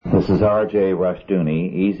This is R.J.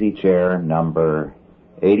 Rushdoony, Easy Chair number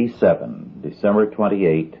 87, December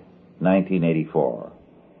 28, 1984.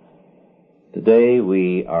 Today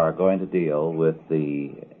we are going to deal with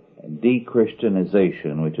the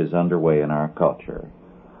de-Christianization which is underway in our culture.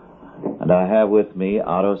 And I have with me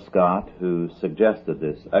Otto Scott, who suggested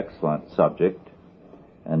this excellent subject,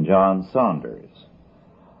 and John Saunders.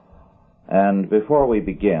 And before we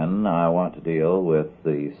begin, I want to deal with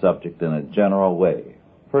the subject in a general way.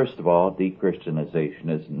 First of all, de-Christianization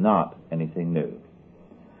is not anything new.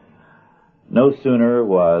 No sooner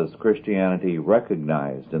was Christianity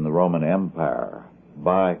recognized in the Roman Empire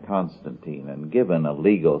by Constantine and given a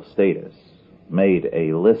legal status, made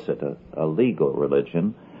a legal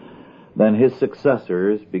religion, than his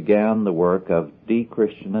successors began the work of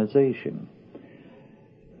de-Christianization.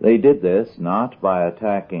 They did this not by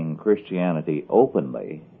attacking Christianity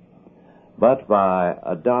openly, but by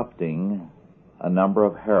adopting a number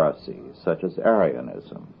of heresies, such as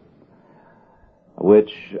Arianism,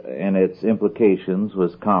 which in its implications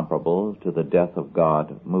was comparable to the death of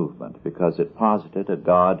God movement, because it posited a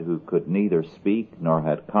God who could neither speak nor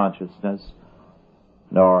had consciousness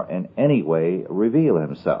nor in any way reveal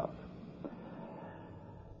himself.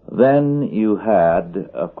 Then you had,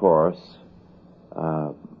 of course,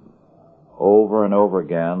 over and over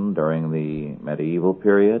again during the medieval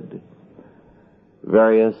period,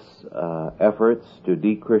 various efforts to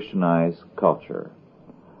de-Christianize culture.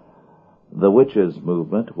 The witches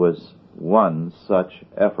movement was one such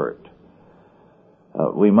effort.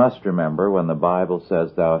 We must remember when the Bible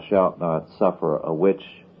says, "Thou shalt not suffer a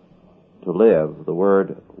witch to live," the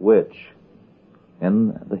word witch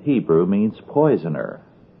in the Hebrew means poisoner.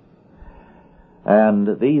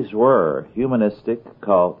 And these were humanistic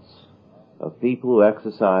cults of people who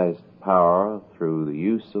exercised power through the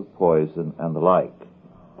use of poison and the like.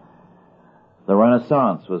 The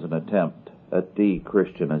Renaissance was an attempt at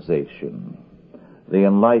de-Christianization, the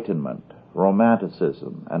Enlightenment,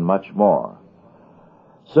 Romanticism, and much more.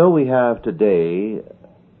 So we have today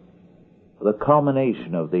the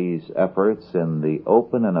culmination of these efforts in the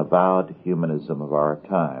open and avowed humanism of our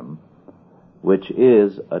time, which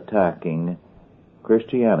is attacking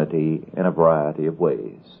Christianity in a variety of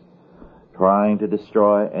ways, trying to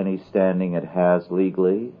destroy any standing it has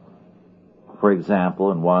legally. For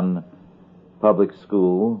example, in one public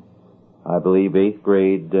school, I believe 8th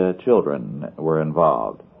grade children were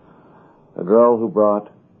involved. A girl who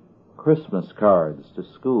brought Christmas cards to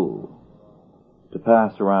school to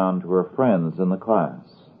pass around to her friends in the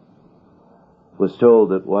class was told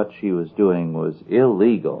that what she was doing was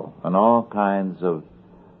illegal, and all kinds of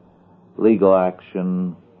legal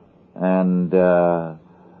action and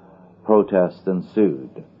protest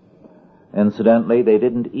ensued. Incidentally, they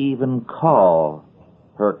didn't even call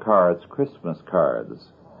her cards Christmas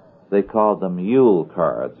cards. They called them Yule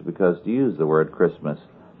cards, because to use the word Christmas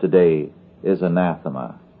today is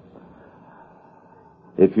anathema.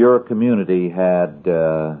 If your community had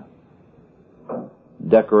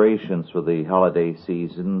decorations for the holiday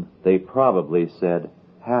season, they probably said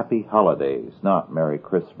Happy Holidays, not Merry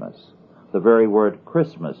Christmas. The very word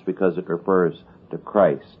Christmas, because it refers to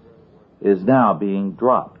Christ, is now being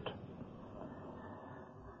dropped.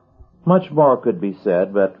 Much more could be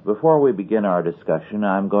said, but before we begin our discussion,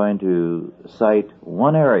 I'm going to cite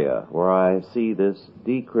one area where I see this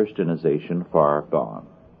de-Christianization far gone.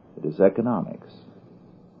 It is economics.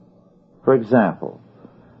 For example,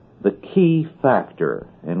 the key factor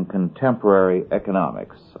in contemporary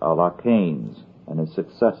economics, a la Keynes and his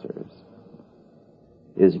successors,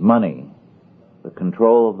 is money, the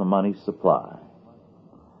control of the money supply.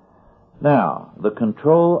 Now, the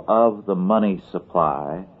control of the money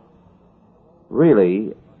supply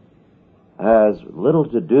really has little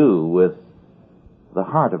to do with the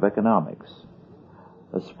heart of economics,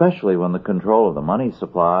 especially when the control of the money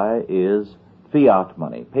supply is fiat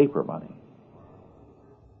money, paper money.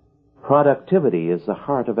 Productivity is the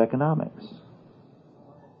heart of economics.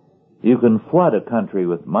 You can flood a country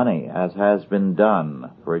with money, as has been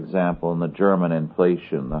done, for example, in the German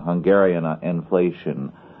inflation, the Hungarian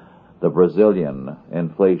inflation, the Brazilian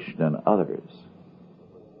inflation, and others.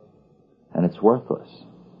 And it's worthless.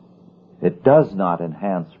 It does not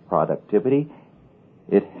enhance productivity.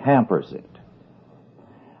 It hampers it.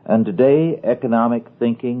 And today, economic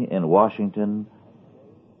thinking in Washington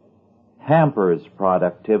hampers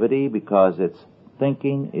productivity because its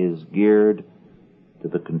thinking is geared to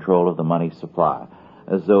the control of the money supply,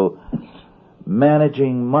 as though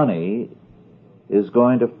managing money is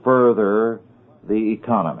going to further the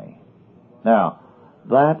economy. Now,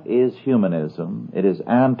 that is humanism. It is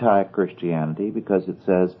anti-Christianity because it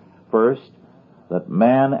says, first, that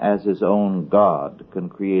man as his own God can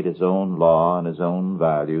create his own law and his own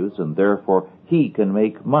values, and therefore he can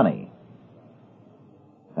make money.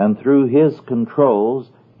 And through his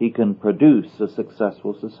controls, he can produce a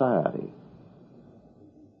successful society.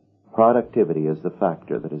 Productivity is the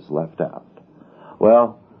factor that is left out.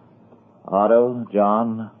 Well, Otto,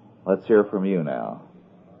 John, let's hear from you now.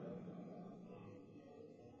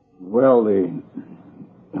 Well, the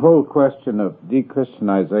whole question of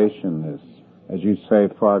de-Christianization is, as you say,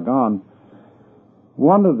 far gone.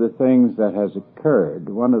 One of the things that has occurred,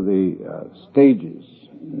 one of the stages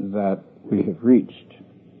that we have reached,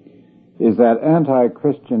 is that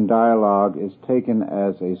anti-Christian dialogue is taken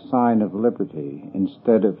as a sign of liberty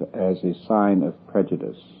instead of as a sign of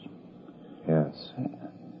prejudice. Yes.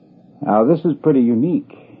 Now, this is pretty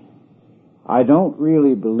unique. I don't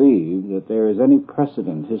really believe that there is any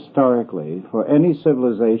precedent historically for any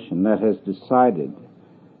civilization that has decided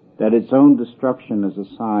that its own destruction is a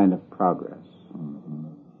sign of progress. Mm-hmm.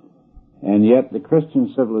 And yet the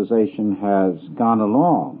Christian civilization has gone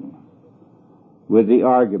along with the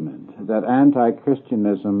argument that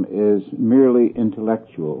anti-Christianism is merely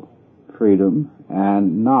intellectual freedom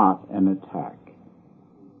and not an attack.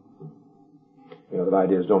 That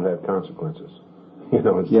ideas don't have consequences.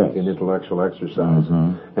 It's yes. an intellectual exercise, mm-hmm.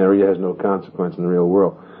 and it really has no consequence in the real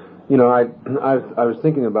world. I was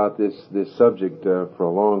thinking about this subject for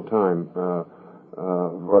a long time,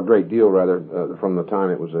 or a great deal rather, from the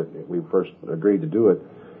time we first agreed to do it.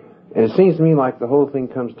 And it seems to me like the whole thing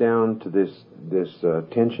comes down to this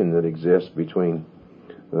tension that exists between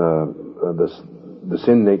the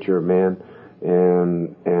sin nature of man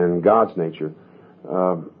and God's nature.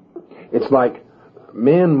 It's like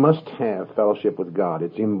man must have fellowship with God.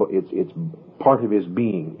 It's part of his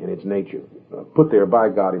being and its nature, put there by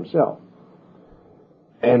God himself.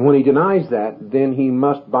 And when he denies that, then he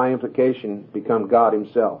must, by implication, become God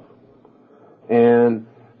himself. And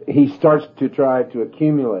he starts to try to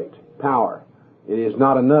accumulate power. It is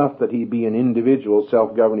not enough that he be an individual,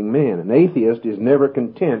 self-governing man. An atheist is never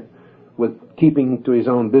content with keeping to his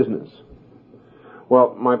own business.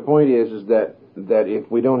 Well, my point is that if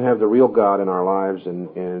we don't have the real God in our lives,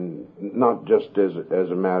 and not just as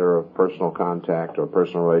a matter of personal contact or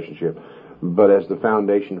personal relationship, but as the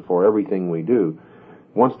foundation for everything we do,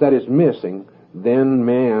 once that is missing, then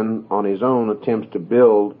man on his own attempts to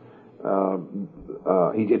build,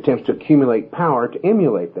 he attempts to accumulate power to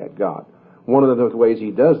emulate that God. One of the ways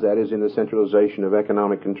he does that is in the centralization of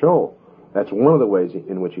economic control. That's one of the ways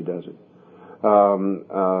in which he does it.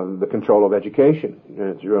 The control of education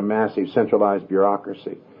through a massive centralized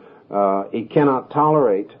bureaucracy. He cannot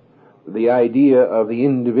tolerate the idea of the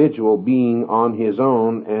individual being on his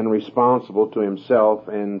own and responsible to himself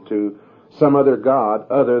and to some other God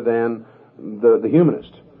other than the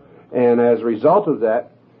humanist. And as a result of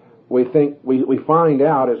that, we find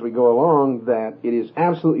out as we go along that it is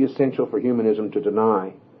absolutely essential for humanism to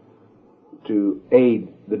aid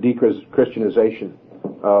the de-Christianization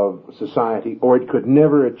of society, or it could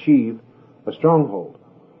never achieve a stronghold.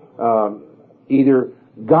 Either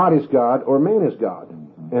God is God or man is God,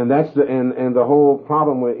 and that's the whole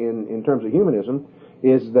problem in terms of humanism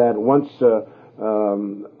is that once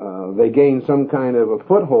they gain some kind of a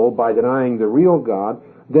foothold by denying the real God,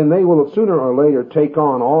 then they will sooner or later take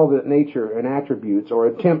on all the nature and attributes, or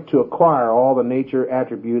attempt to acquire all the nature,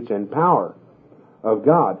 attributes, and power of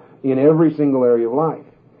God in every single area of life.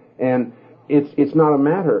 And it's not a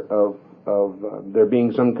matter of there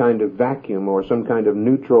being some kind of vacuum or some kind of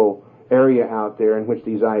neutral area out there in which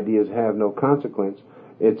these ideas have no consequence.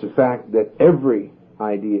 It's a fact that every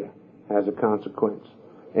idea has a consequence.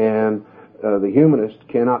 And the humanist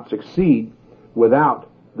cannot succeed without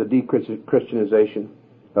the de-Christianization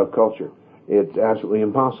of culture. It's absolutely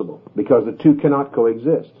impossible, because the two cannot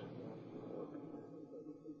coexist.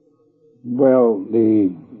 Well,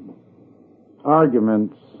 the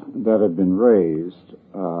arguments that have been raised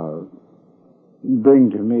bring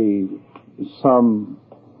to me some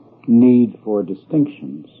need for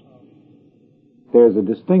distinctions. There's a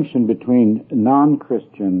distinction between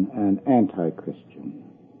non-Christian and anti-Christian.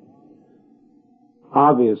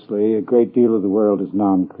 Obviously, a great deal of the world is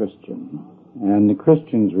non-Christian, and the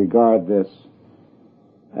Christians regard this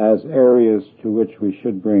as areas to which we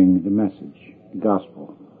should bring the message, the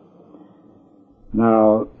gospel.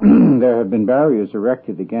 Now, there have been barriers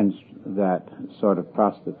erected against that sort of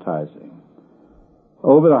proselytizing.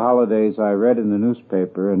 Over the holidays, I read in the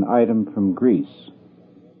newspaper an item from Greece.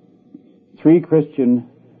 3 Christian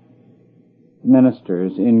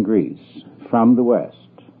ministers in Greece from the West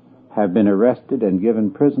have been arrested and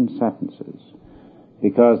given prison sentences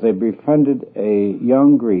because they befriended a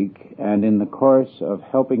young Greek and in the course of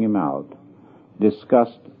helping him out,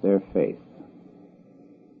 discussed their faith.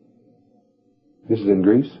 This is in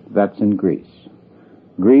Greece? That's in Greece.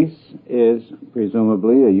 Greece is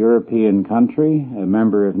presumably a European country, a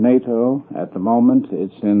member of NATO. At the moment,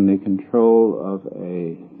 it's in the control of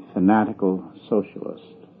a fanatical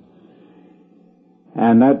socialist.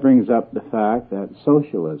 And that brings up the fact that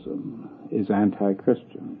socialism is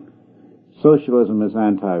anti-Christian. Socialism is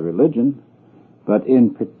anti-religion, but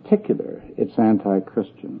in particular, it's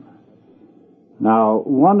anti-Christian. Now,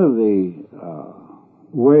 one of the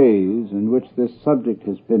ways in which this subject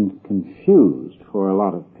has been confused for a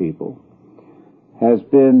lot of people has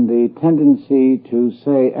been the tendency to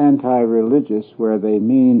say anti-religious where they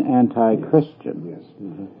mean anti-Christian. Yes.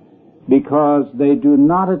 Mm-hmm. Because they do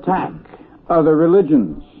not attack other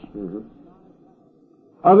religions. Mm-hmm.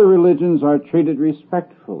 Other religions are treated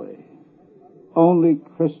respectfully. Only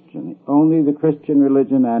the Christian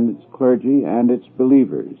religion and its clergy and its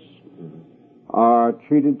believers are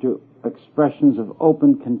treated to expressions of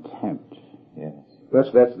open contempt. Yes. That's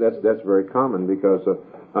very common because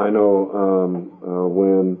I know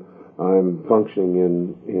when I'm functioning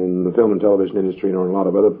in the film and television industry and in a lot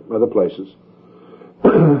of other places,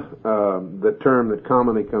 the term that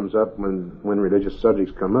commonly comes up when religious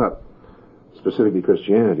subjects come up, specifically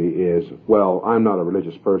Christianity, is, well, I'm not a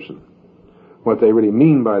religious person. What they really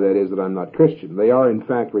mean by that is that I'm not Christian. They are, in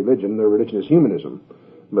fact, religion. Their religion is humanism,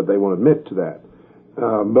 but they won't admit to that.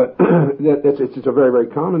 But it's a very, very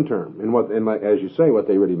common term. And like, as you say, what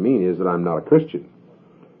they really mean is that I'm not a Christian,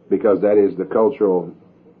 because that is the cultural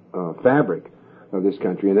fabric of this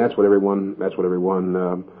country, and that's what everyone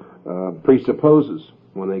presupposes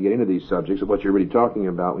when they get into these subjects. Of what you're really talking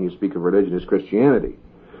about when you speak of religion is Christianity.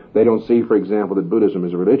 They don't see, for example, that Buddhism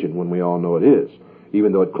is a religion when we all know it is.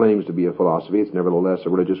 Even though it claims to be a philosophy, it's nevertheless a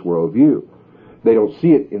religious worldview. They don't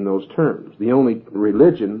see it in those terms. The only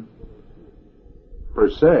religion, per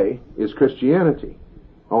se, is Christianity.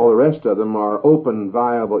 All the rest of them are open,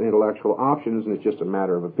 viable intellectual options, and it's just a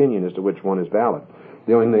matter of opinion as to which one is valid.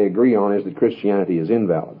 The only thing they agree on is that Christianity is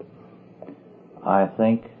invalid. I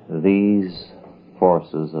think these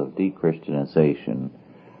forces of de-Christianization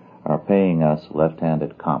are paying us a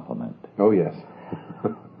left-handed compliment. Oh, yes.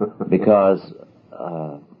 Because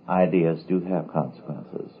ideas do have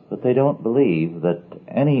consequences, but they don't believe that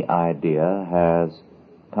any idea has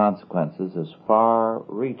consequences as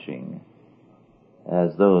far-reaching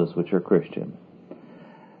as those which are Christian.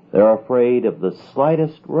 They're afraid of the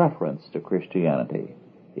slightest reference to Christianity,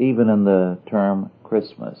 even in the term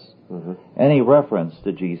Christmas, any reference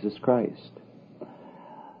to Jesus Christ.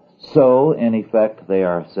 So, in effect, they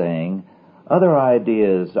are saying, other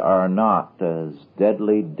ideas are not as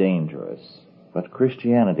deadly dangerous, but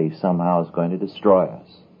Christianity somehow is going to destroy us.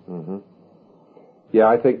 Mm-hmm. Yeah,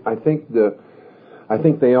 I think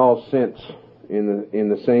they all sense, in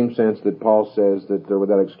the same sense that Paul says that they're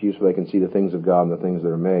without excuse for they can see the things of God and the things that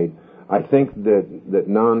are made. I think that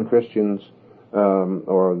non-Christians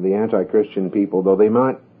or the anti-Christian people, though they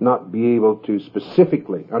might not be able to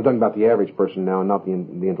specifically, I'm talking about the average person now and not the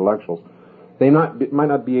intellectuals, they might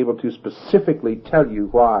not be able to specifically tell you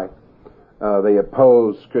why they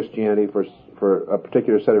oppose Christianity for a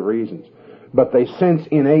particular set of reasons. But they sense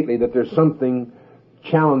innately that there's something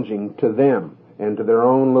challenging to them and to their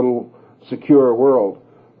own little secure world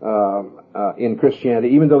in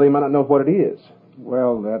Christianity, even though they might not know what it is.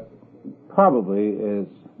 Well, that probably is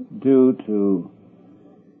due to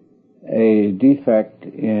a defect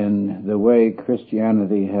in the way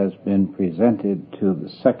Christianity has been presented to the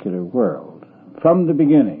secular world. From the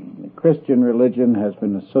beginning, the Christian religion has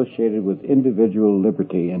been associated with individual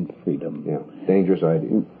liberty and freedom. Yeah, dangerous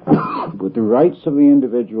idea. With the rights of the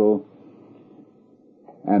individual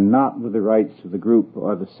and not with the rights of the group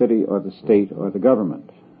or the city or the state or the government.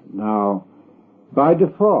 Now, by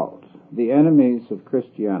default, the enemies of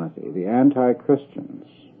Christianity, the anti-Christians,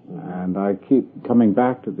 and I keep coming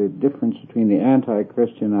back to the difference between the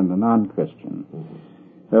anti-Christian and the non-Christian.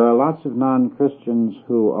 There are lots of non-Christians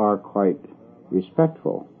who are quite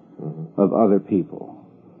respectful of other people.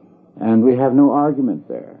 And we have no argument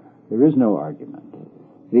there. There is no argument.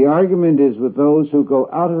 The argument is with those who go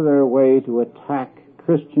out of their way to attack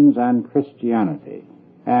Christians and Christianity,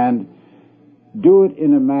 and do it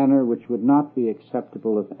in a manner which would not be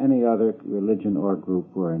acceptable if any other religion or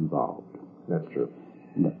group were involved. That's true.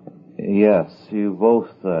 Yes, you both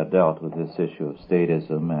dealt with this issue of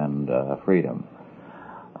statism and freedom.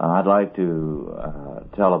 I'd like to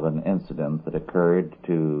tell of an incident that occurred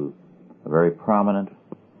to a very prominent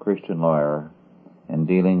Christian lawyer in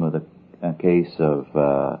dealing with a case of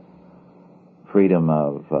freedom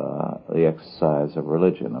of the exercise of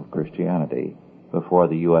religion, of Christianity, before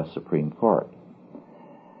the U.S. Supreme Court.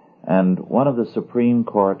 And one of the Supreme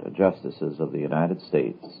Court justices of the United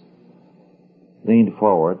States leaned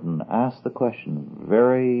forward and asked the question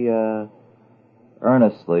very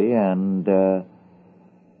earnestly and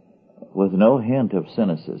with no hint of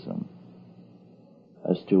cynicism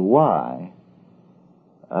as to why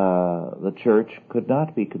the church could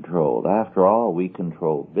not be controlled. After all, we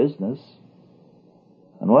control business,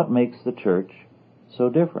 and what makes the church so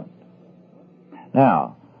different?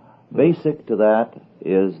 Now, basic to that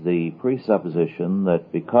is the presupposition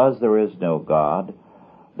that because there is no God,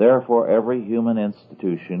 therefore every human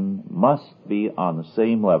institution must be on the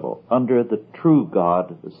same level, under the true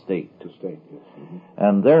God, the state. The state, yes. Mm-hmm.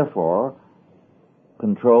 And therefore,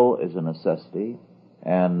 control is a necessity,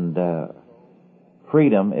 and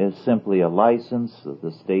freedom is simply a license that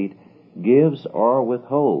the state gives or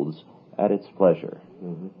withholds at its pleasure.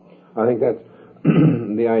 Mm-hmm. I think that's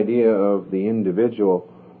the idea of the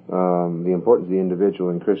individual, the importance of the individual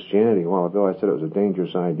in Christianity. A while ago I said it was a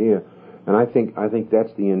dangerous idea, and I think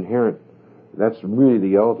that's the inherent, that's really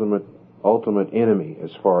the ultimate enemy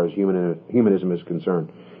as far as humanism is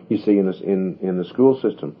concerned. You see, in the school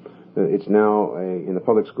system, it's now in the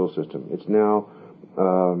public school system, it's now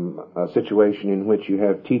a situation in which you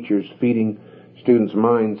have teachers feeding students'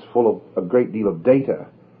 minds full of a great deal of data,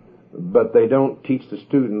 but they don't teach the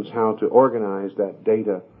students how to organize that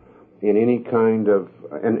data in any kind of,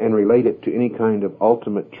 and relate it to any kind of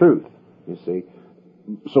ultimate truth, you see.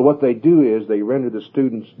 So what they do is they render the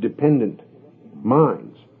students dependent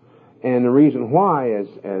minds. And the reason why, as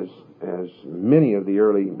many of the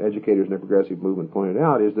early educators in the progressive movement pointed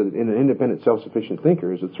out, is that an independent, self-sufficient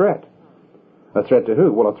thinker is a threat. A threat to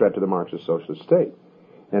who? Well, a threat to the Marxist socialist state.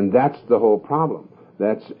 And that's the whole problem.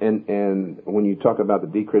 And when you talk about the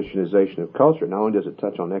de-Christianization of culture, not only does it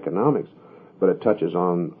touch on economics, but it touches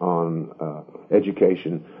on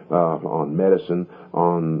education, on medicine,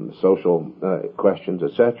 on social questions,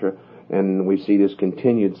 etc. And we see this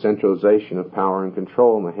continued centralization of power and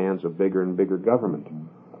control in the hands of bigger and bigger government.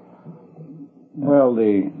 Well,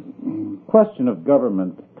 the question of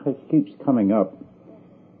government keeps coming up.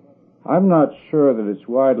 I'm not sure that it's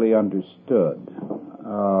widely understood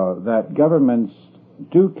that governments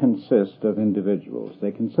do consist of individuals. They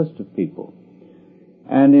consist of people.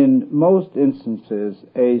 And in most instances,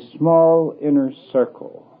 a small inner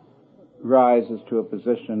circle rises to a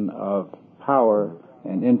position of power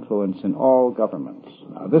and influence in all governments.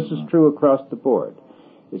 Now, this is true across the board.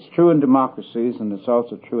 It's true in democracies, and it's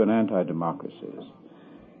also true in anti-democracies.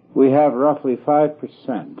 We have roughly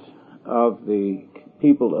 5% of the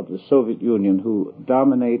people of the Soviet Union who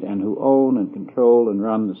dominate and who own and control and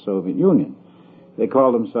run the Soviet Union. They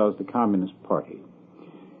call themselves the Communist Party.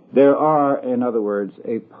 There are, in other words,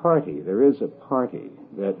 a party. There is a party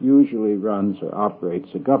that usually runs or operates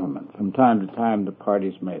a government. From time to time, the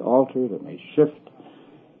parties may alter, they may shift,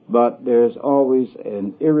 but there's always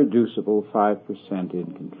an irreducible 5%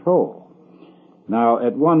 in control. Now,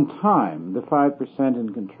 at one time, the 5%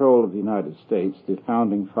 in control of the United States, the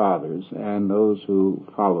founding fathers and those who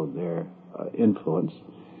followed their influence,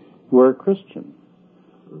 were Christian.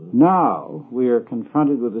 Now, we are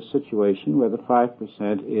confronted with a situation where the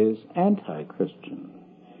 5% is anti-Christian.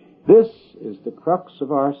 This is the crux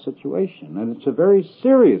of our situation, and it's a very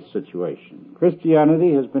serious situation.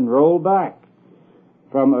 Christianity has been rolled back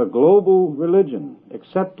from a global religion,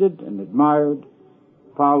 accepted and admired,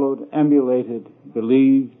 followed, emulated,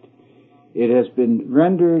 believed. It has been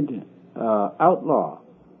rendered outlaw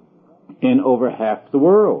in over half the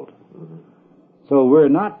world. So we're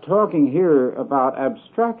not talking here about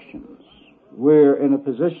abstractions. We're in a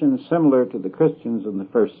position similar to the Christians in the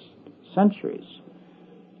first centuries.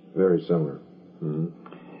 Very similar.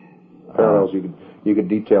 Mm-hmm. Parallels, you could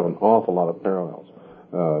detail an awful lot of parallels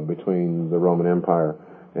between the Roman Empire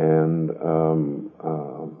and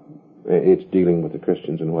its dealing with the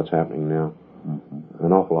Christians and what's happening now. Mm-hmm.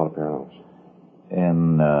 An awful lot of parallels.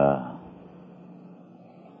 In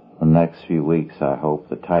the next few weeks, I hope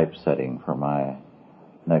the typesetting for my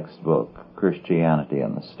next book, Christianity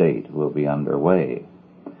and the State, will be underway.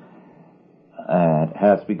 It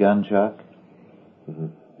has begun, Chuck? Mm-hmm.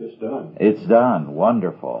 It's done. It's done.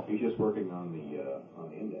 Wonderful. He's just working on the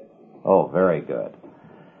index. Oh, very good.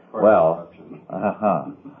 Well,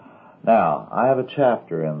 Now, I have a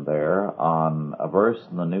chapter in there on a verse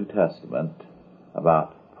in the New Testament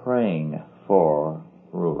about praying for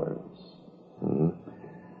rulers. Mm-hmm.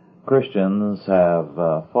 Christians have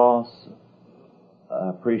false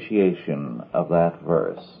appreciation of that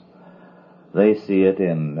verse. They see it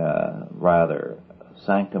in rather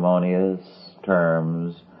sanctimonious,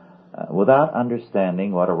 terms without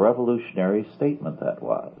understanding what a revolutionary statement that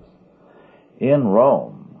was. In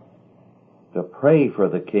Rome, to pray for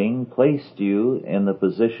the king placed you in the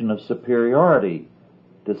position of superiority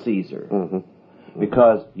to Caesar,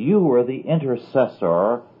 because you were the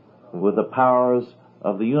intercessor with the powers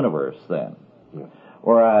of the universe then,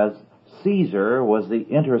 whereas Caesar was the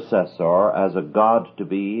intercessor as a god to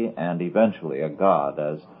be, and eventually a god,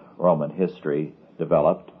 as Roman history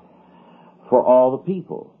developed, for all the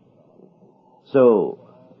people. So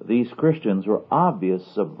these Christians were obvious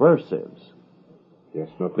subversives,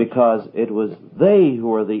 because it was they who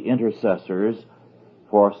were the intercessors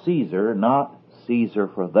for Caesar, not Caesar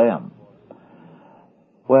for them.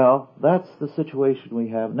 Well, that's the situation we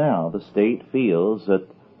have now. The state feels that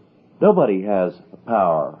nobody has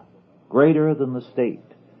power greater than the state,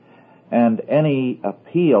 and any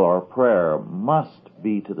appeal or prayer must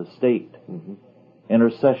be to the state.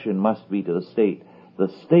 Intercession must be to the state. The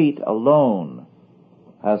state alone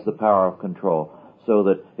has the power of control, so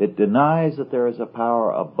that it denies that there is a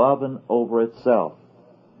power above and over itself,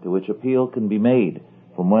 to which appeal can be made,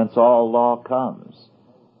 from whence all law comes,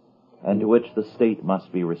 and to which the state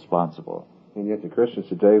must be responsible. And yet the Christians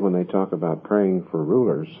today, when they talk about praying for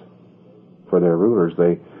rulers, for their rulers,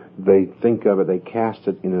 they think of it, they cast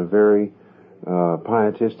it in a very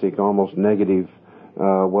pietistic, almost negative,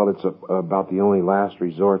 well, it's about the only last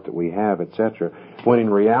resort that we have, etc. When in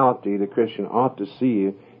reality, the Christian ought to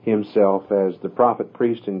see himself as the prophet,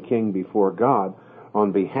 priest, and king before God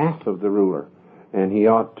on behalf of the ruler. And he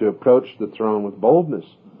ought to approach the throne with boldness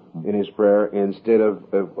in his prayer, instead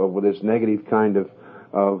of with this negative kind of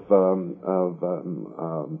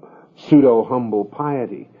pseudo-humble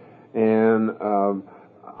piety. And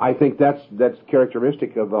I think that's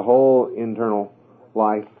characteristic of the whole internal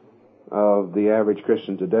life of the average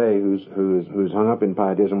Christian today, who's hung up in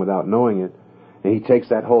pietism without knowing it. And he takes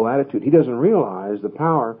that whole attitude. He doesn't realize the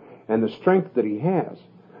power and the strength that he has.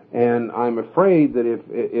 And I'm afraid that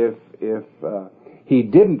if he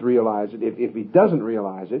didn't realize it, if he doesn't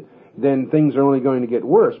realize it, then things are only going to get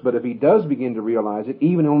worse. But if he does begin to realize it,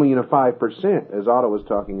 even only in a 5%, as Otto was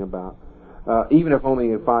talking about, even if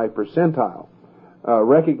only a 5 percentile,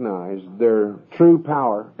 recognize their true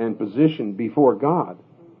power and position before God,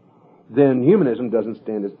 then humanism doesn't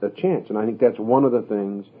stand a chance. And I think that's one of the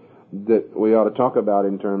things that we ought to talk about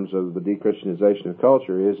in terms of the de-Christianization of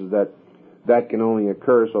culture, is that can only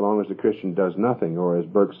occur so long as the Christian does nothing, or as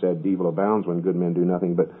Burke said, evil abounds when good men do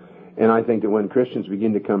nothing. And I think that when Christians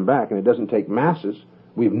begin to come back, and it doesn't take masses,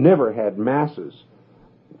 we've never had masses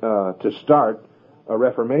to start a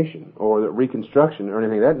reformation or the reconstruction or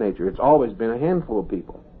anything of that nature. It's always been a handful of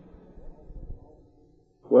people.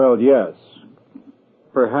 Well, yes.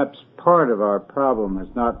 Perhaps part of our problem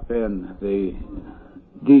has not been the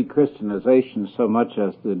de-Christianization so much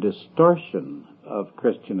as the distortion of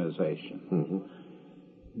Christianization.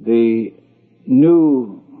 The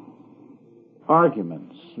new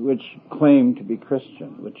arguments which claim to be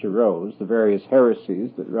Christian, which arose, the various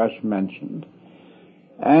heresies that Rush mentioned.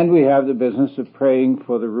 And we have the business of praying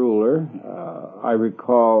for the ruler. I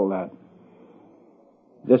recall that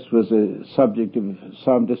this was a subject of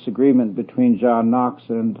some disagreement between John Knox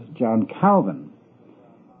and John Calvin,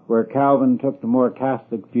 where Calvin took the more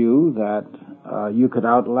Catholic view that you could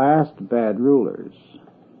outlast bad rulers,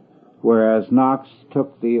 whereas Knox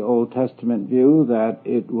took the Old Testament view that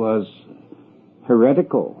it was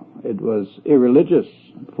heretical, it was irreligious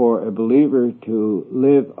for a believer to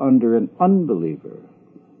live under an unbeliever,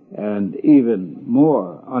 and even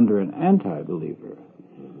more under an anti-believer.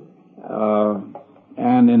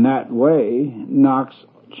 And in that way, Knox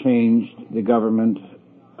changed the government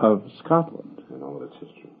of Scotland. And all of its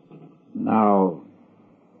history. Now,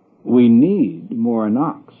 we need more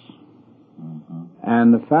Knox.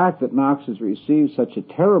 And the fact that Knox has received such a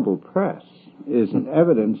terrible press is an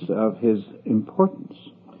evidence of his importance.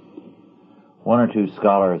 One or two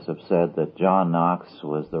scholars have said that John Knox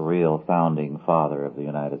was the real founding father of the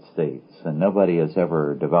United States, and nobody has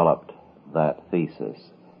ever developed that thesis.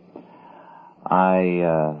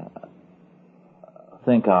 I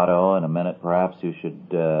think, Otto, in a minute perhaps you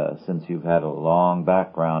should, since you've had a long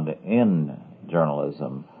background in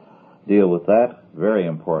journalism, deal with that very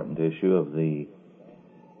important issue of the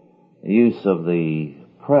use of the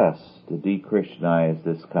press to de-Christianize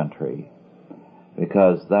this country,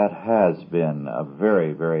 because that has been a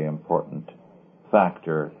very, very important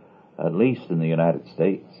factor, at least in the United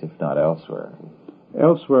States, if not elsewhere.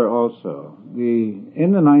 Elsewhere also.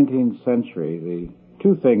 In the 19th century, the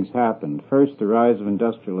two things happened. First, the rise of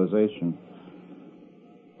industrialization.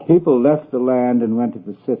 People left the land and went to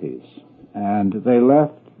the cities, and they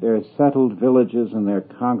left their settled villages and their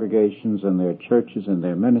congregations and their churches and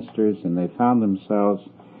their ministers, and they found themselves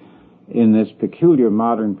in this peculiar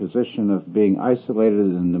modern position of being isolated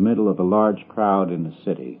in the middle of a large crowd in the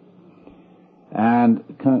city. And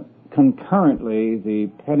concurrently, the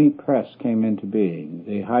penny press came into being.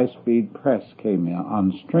 The high-speed press came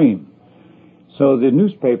on stream. So the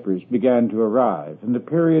newspapers began to arrive. In the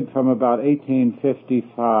period from about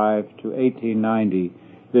 1855 to 1890,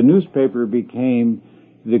 the newspaper became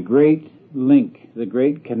the great link, the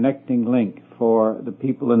great connecting link for the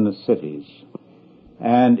people in the cities.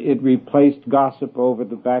 And it replaced gossip over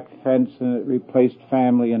the back fence, and it replaced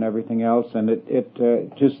family and everything else. And it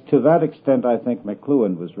just to that extent, I think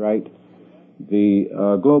McLuhan was right.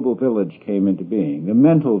 The global village came into being, the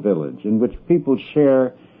mental village, in which people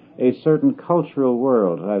share a certain cultural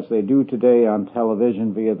world, as they do today on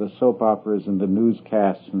television via the soap operas and the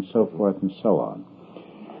newscasts and so forth and so on.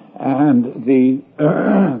 And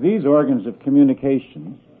these organs of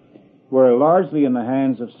communication were largely in the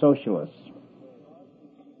hands of socialists.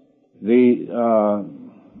 The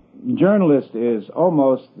journalist is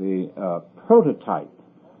almost the prototype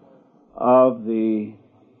of the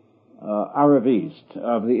Aravist,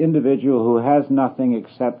 of the individual who has nothing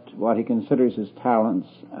except what he considers his talents.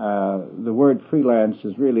 The word freelance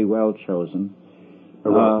is really well chosen. A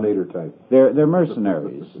Ralph Nader type. They're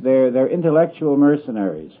mercenaries. They're intellectual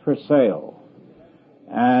mercenaries for sale,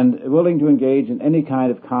 and willing to engage in any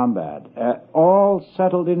kind of combat. All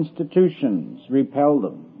settled institutions repel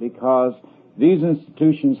them because these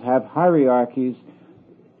institutions have hierarchies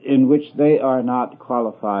in which they are not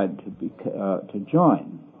qualified to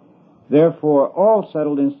join. Therefore, all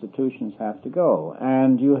settled institutions have to go,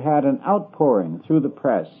 and you had an outpouring through the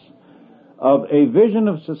press of a vision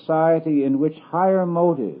of society in which higher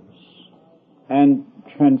motives and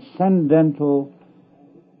transcendental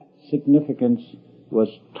significance was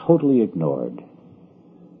totally ignored.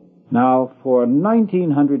 Now, for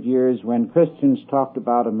 1900 years, when Christians talked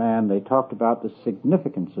about a man, they talked about the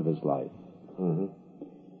significance of his life. Mm-hmm.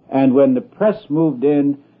 And when the press moved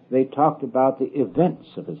in, they talked about the events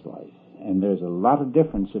of his life. And there's a lot of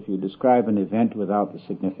difference if you describe an event without the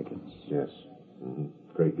significance. Yes. Mm-hmm.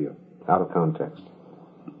 Great deal. Out of context.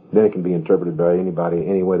 Then it can be interpreted by anybody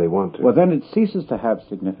any way they want to. Well, then it ceases to have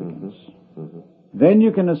significance. Mm-hmm. Mm-hmm. Then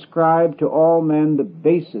you can ascribe to all men the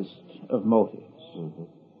basest of motives. Mm-hmm.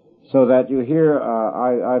 So that you hear,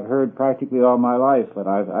 I've heard practically all my life, but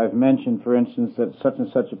I've mentioned, for instance, that such and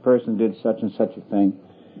such a person did such and such a thing.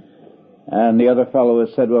 And the other fellow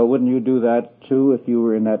has said, well, wouldn't you do that too if you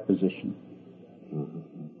were in that position? Mm-hmm.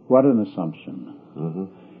 What an assumption. Mm-hmm.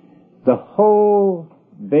 The whole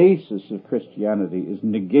basis of Christianity is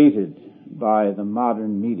negated by the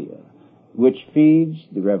modern media, which feeds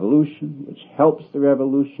the revolution, which helps the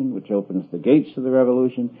revolution, which opens the gates to the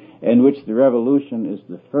revolution, and which the revolution is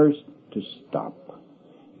the first to stop.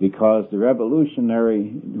 Because the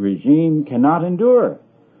revolutionary regime cannot endure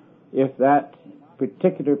if that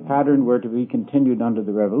particular pattern were to be continued under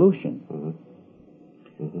the revolution.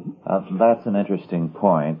 Mm-hmm. Mm-hmm. That's an interesting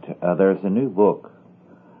point. There's a new book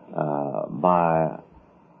by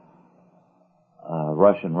a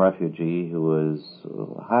Russian refugee who was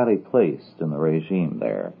highly placed in the regime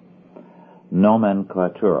there,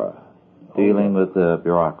 Nomenklatura, dealing with the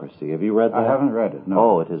bureaucracy. Have you read that? I haven't read it, no.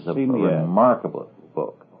 Oh, it is a remarkable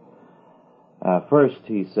book. First,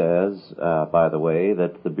 he says, by the way,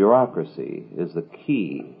 that the bureaucracy is the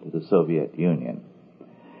key to the Soviet Union.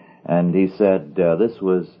 And he said this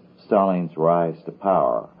was Stalin's rise to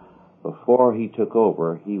power. Before he took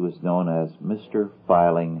over, he was known as Mr.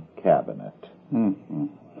 Filing Cabinet. Mm-hmm.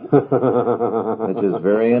 Which is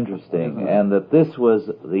very interesting. And that this was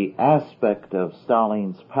the aspect of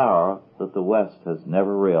Stalin's power that the West has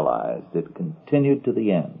never realized. It continued to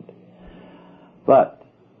the end. But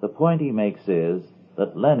the point he makes is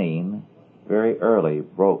that Lenin very early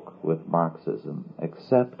broke with Marxism,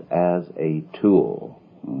 except as a tool.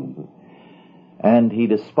 Mm-hmm. And he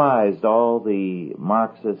despised all the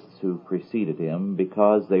Marxists who preceded him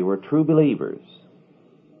because they were true believers.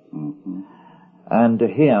 Mm-hmm. And to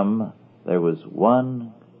him, there was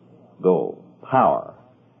one goal, power.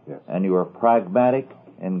 Yes. And you were pragmatic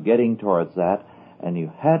in getting towards that, and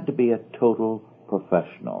you had to be a total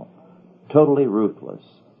professional, totally ruthless.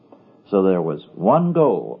 So there was one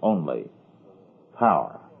goal only,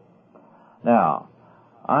 power. Now,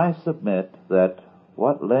 I submit that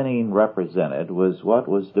what Lenin represented was what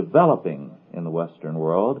was developing in the Western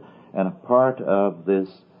world, and a part of this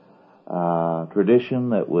tradition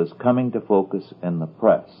that was coming to focus in the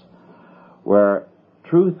press, where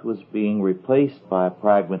truth was being replaced by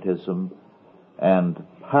pragmatism and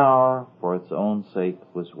power for its own sake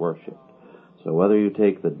was worshipped. So whether you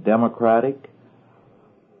take the democratic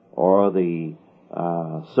or the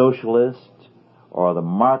socialist or the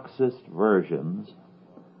Marxist versions,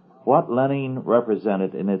 what Lenin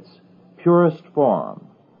represented in its purest form,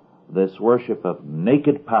 this worship of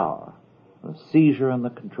naked power, the seizure and the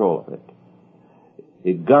control of it,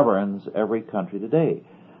 it governs every country today.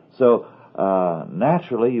 So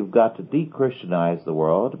naturally you've got to de-Christianize the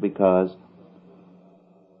world, because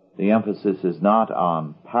the emphasis is not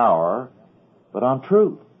on power, but on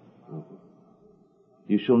truth.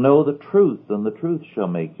 You shall know the truth, and the truth shall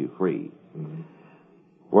make you free. Mm-hmm.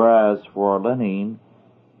 Whereas for Lenin,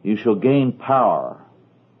 you shall gain power,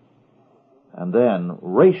 and then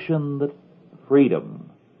ration the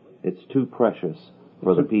freedom. It's too precious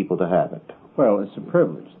for the people to have it. Well, it's a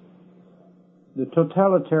privilege. The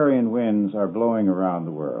totalitarian winds are blowing around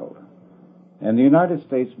the world, and the United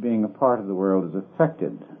States, being a part of the world, is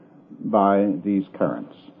affected by these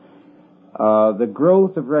currents. The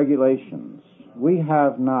growth of regulations. We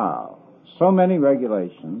have now so many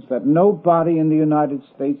regulations that nobody in the United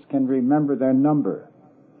States can remember their number.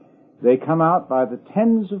 They come out by the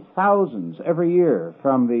tens of thousands every year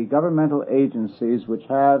from the governmental agencies which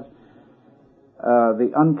have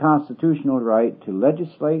the unconstitutional right to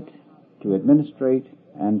legislate, to administrate,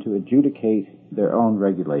 and to adjudicate their own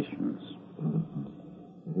regulations.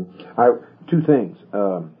 Two things.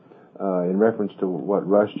 In reference to what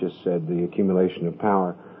Rush just said, the accumulation of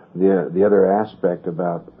power, the other aspect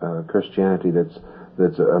about Christianity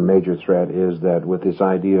that's a major threat is that with this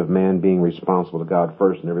idea of man being responsible to God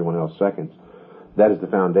first and everyone else second, that is the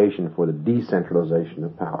foundation for the decentralization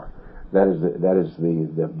of power. That is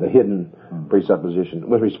the hidden presupposition.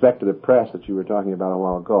 With respect to the press that you were talking about a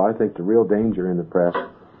while ago, I think the real danger in the press,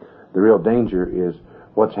 the real danger is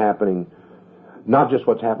what's happening, not just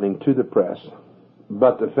what's happening to the press,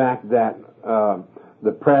 but the fact that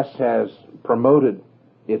the press has promoted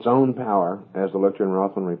its own power, as the Lercher and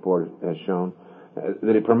Rothman report has shown,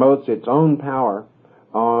 that it promotes its own power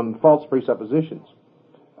on false presuppositions.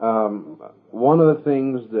 One of the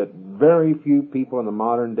things that very few people in the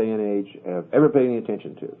modern day and age have ever paid any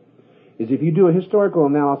attention to is if you do a historical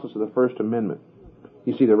analysis of the First Amendment,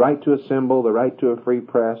 you see the right to assemble, the right to a free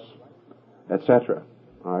press, etc.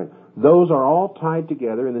 All right, those are all tied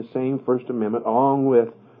together in the same First Amendment, along with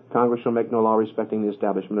Congress shall make no law respecting the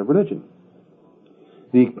establishment of religion.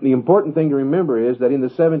 The important thing to remember is that in the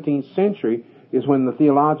 17th century is when the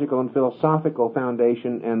theological and philosophical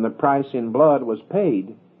foundation and the price in blood was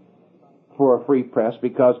paid for a free press,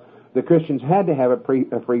 because the Christians had to have a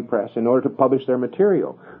free press in order to publish their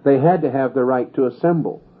material. They had to have the right to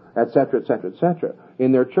assemble, etc., etc., etc.,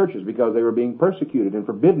 in their churches, because they were being persecuted and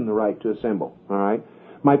forbidden the right to assemble. All right.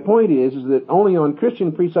 My point is that only on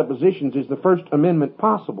Christian presuppositions is the First Amendment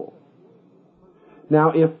possible.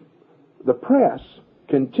 Now, if the press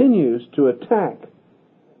continues to attack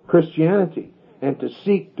Christianity and to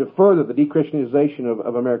seek to further the de-Christianization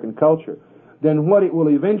of American culture, then what it will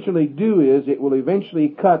eventually do is it will eventually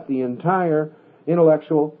cut the entire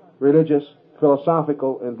intellectual, religious,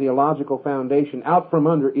 philosophical, and theological foundation out from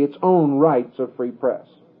under its own rights of free press.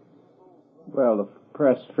 Well, the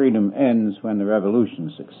press freedom ends when the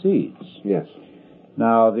revolution succeeds. Yes.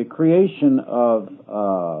 Now, the creation of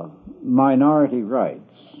minority rights.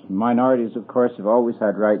 Minorities, of course, have always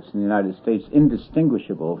had rights in the United States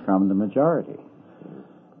indistinguishable from the majority.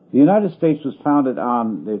 The United States was founded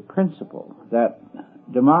on the principle that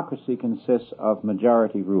democracy consists of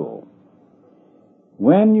majority rule.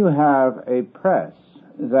 When you have a press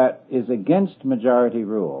that is against majority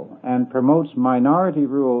rule and promotes minority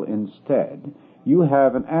rule instead, you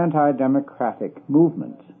have an anti-democratic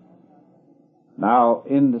movement. Now,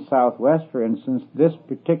 in the Southwest, for instance, this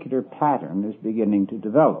particular pattern is beginning to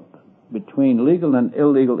develop. Between legal and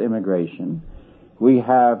illegal immigration, we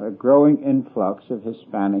have a growing influx of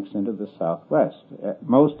Hispanics into the Southwest.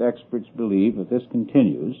 Most experts believe, if this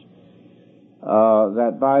continues,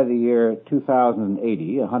 that by the year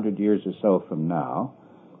 2080, 100 years or so from now,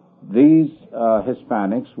 these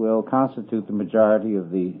Hispanics will constitute the majority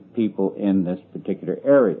of the people in this particular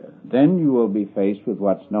area. Then you will be faced with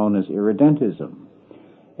what's known as irredentism,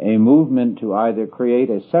 a movement to either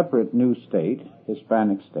create a separate new state,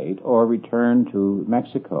 Hispanic state, or return to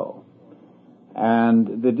Mexico.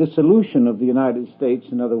 And the dissolution of the United States,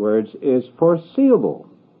 in other words, is foreseeable.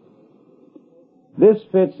 This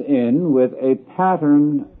fits in with a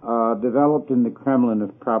pattern developed in the Kremlin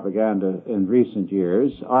of propaganda in recent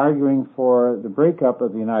years, arguing for the breakup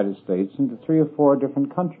of the United States into 3 or 4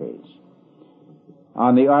 different countries.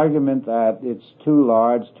 on the argument that it's too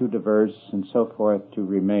large, too diverse, and so forth to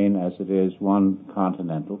remain as it is one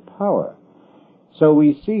continental power. So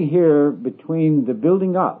we see here between the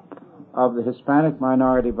building up of the Hispanic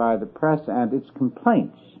minority by the press and its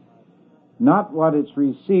complaints, not what it's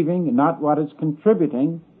receiving, not what it's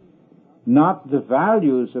contributing, not the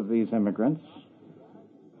values of these immigrants,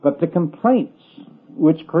 but the complaints,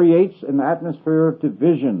 which creates an atmosphere of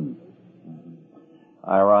division.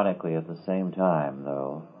 Ironically, at the same time,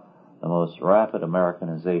 though, the most rapid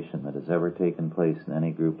Americanization that has ever taken place in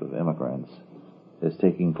any group of immigrants is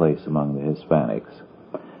taking place among the Hispanics.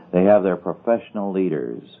 They have their professional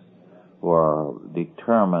leaders who are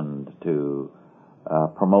determined to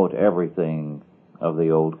promote everything of the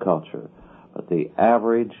old culture. But the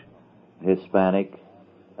average Hispanic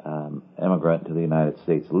immigrant to the United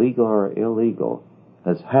States, legal or illegal,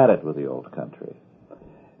 has had it with the old country.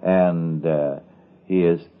 And he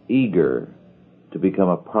is eager to become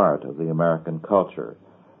a part of the American culture.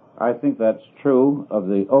 I think that's true of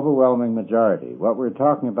the overwhelming majority. What we're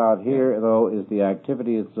talking about here, though, is the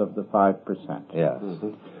activities of the 5%. Yes. Mm-hmm.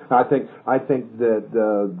 I think that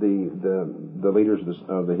the leaders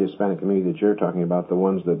of the Hispanic community that you're talking about, the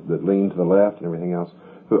ones that lean to the left and everything else,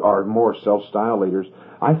 who are more self-styled leaders,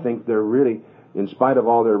 I think they're really, in spite of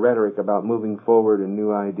all their rhetoric about moving forward and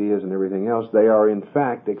new ideas and everything else, they are in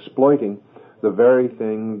fact exploiting the very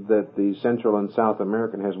thing that the Central and South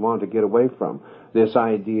American has wanted to get away from, this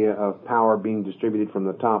idea of power being distributed from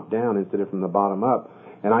the top down instead of from the bottom up.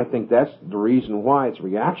 And I think that's the reason why it's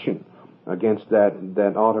reaction against that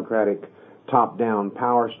autocratic top-down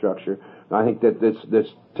power structure. I think that's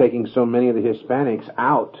taking so many of the Hispanics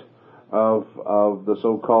out of the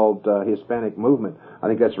so-called Hispanic movement. I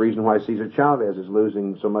think that's the reason why Cesar Chavez is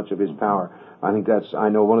losing so much of his power. I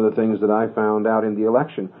know one of the things that I found out in the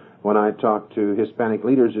election when I talked to Hispanic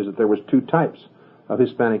leaders is that there was two types of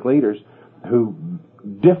Hispanic leaders who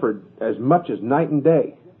differed as much as night and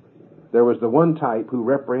day. There was the one type who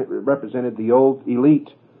represented the old elite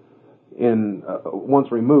in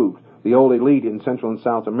once removed, the old elite in Central and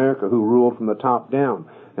South America who ruled from the top down,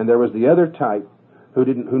 and there was the other type who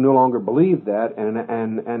no longer believed that and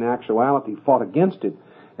in actuality fought against it.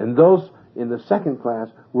 And those in the second class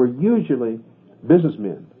were usually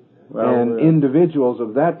businessmen and individuals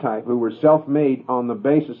of that type who were self-made on the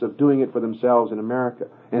basis of doing it for themselves in America.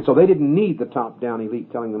 And so they didn't need the top-down elite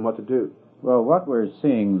telling them what to do. Well, what we're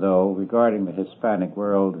seeing, though, regarding the Hispanic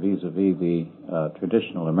world vis-a-vis the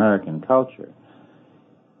traditional American culture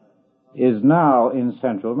is now in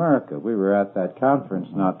Central America. We were at that conference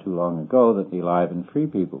not too long ago that the Alive and Free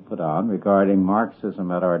people put on regarding Marxism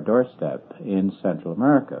at our doorstep in Central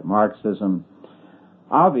America. Marxism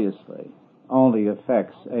obviously only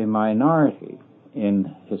affects a minority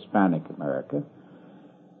in Hispanic America,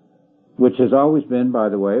 which has always been, by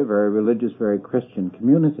the way, a very religious, very Christian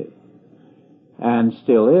community, and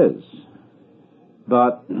still is.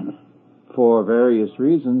 But for various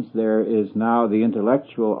reasons, there is now the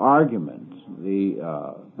intellectual argument,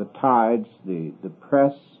 the tides, the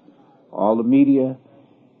press, all the media,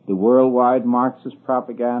 the worldwide Marxist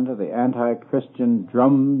propaganda, the anti-Christian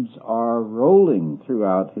drums are rolling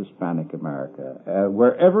throughout Hispanic America,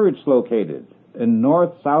 wherever it's located, in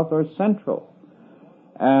North, South, or Central.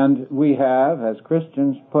 And we have, as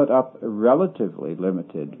Christians, put up a relatively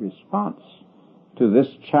limited response to this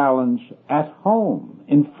challenge at home,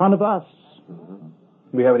 in front of us.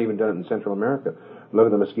 We haven't even done it in Central America. Look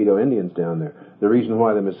at the Mosquito Indians down there. The reason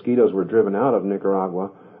why the Mosquitoes were driven out of Nicaragua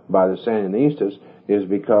by the Sandinistas is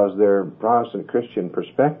because their Protestant Christian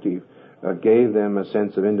perspective gave them a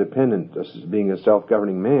sense of independence, being a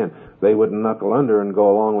self-governing man. They wouldn't knuckle under and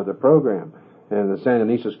go along with the program. And the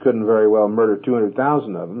Sandinistas couldn't very well murder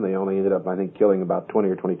 200,000 of them. They only ended up, I think, killing about 20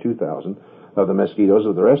 or 22,000 of the Mosquitoes.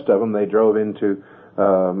 Of the rest of them, they drove into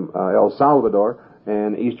El Salvador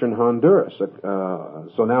and eastern Honduras.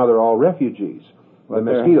 So now they're all refugees. The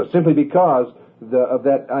Mosquitoes, simply because of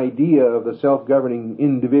that idea of the self-governing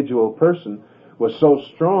individual person was so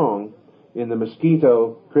strong in the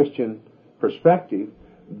Mosquito Christian perspective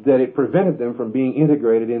that it prevented them from being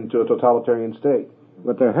integrated into a totalitarian state.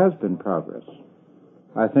 But there has been progress.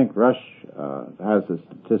 I think Rush has the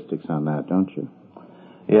statistics on that, don't you?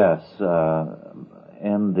 Yes.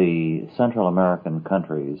 In the Central American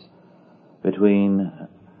countries, between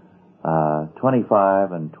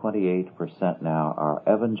 25 and 28% now are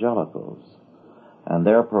evangelicals, and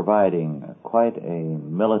they're providing quite a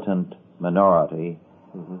militant minority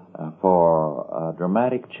for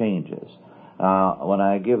dramatic changes. When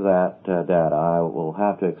I give that data, I will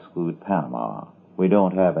have to exclude Panama. We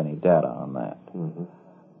don't have any data on that.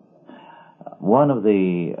 One of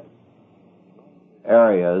the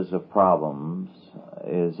areas of problems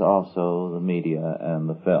is also the media and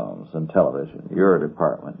the films and television, your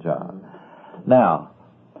department, John. Now,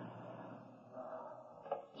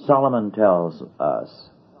 Solomon tells us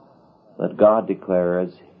that God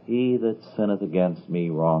declares, "He that sinneth against me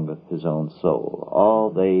wrongeth his own soul. All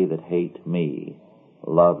they that hate me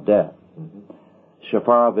love death."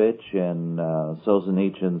 Shafarevich, in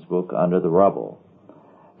Solzhenitsyn's book Under the Rubble,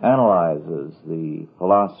 analyzes the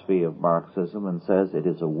philosophy of Marxism and says it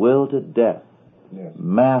is a will to death,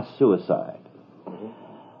 mass suicide.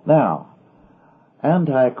 Now,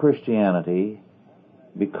 anti-Christianity,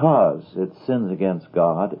 because it sins against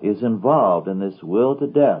God, is involved in this will to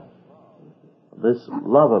death, this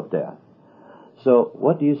love of death. So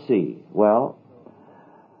what do you see? Well,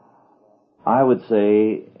 I would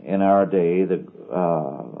say in our day the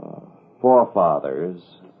forefathers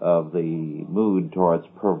of the mood towards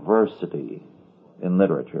perversity in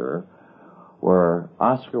literature were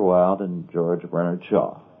Oscar Wilde and George Bernard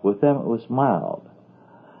Shaw. With them it was mild.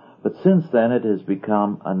 But since then it has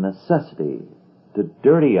become a necessity to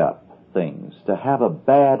dirty up things, to have a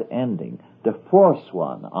bad ending, to force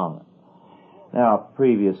one on it. Now,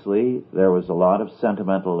 previously there was a lot of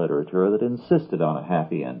sentimental literature that insisted on a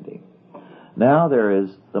happy ending. Now there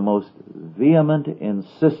is the most vehement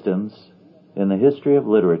insistence in the history of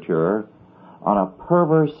literature on a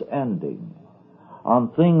perverse ending, on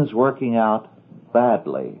things working out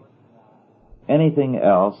badly. Anything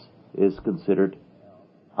else is considered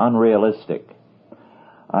unrealistic.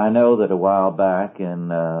 I know that a while back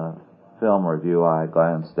in a film review I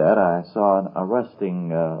glanced at, I saw an arresting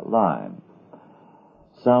line.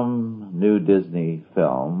 Some new Disney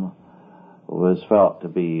film was felt to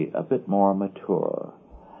be a bit more mature.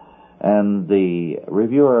 And the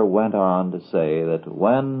reviewer went on to say that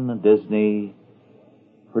when Disney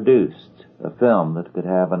produced a film that could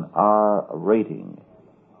have an R rating,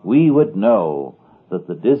 we would know that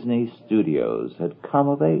the Disney studios had come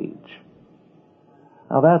of age.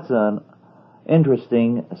 Now that's an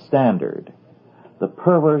interesting standard. The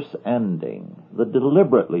perverse ending, the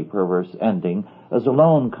deliberately perverse ending, as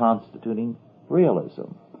alone constituting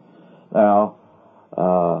realism. Now,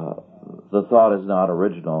 the thought is not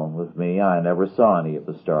original with me. I never saw any of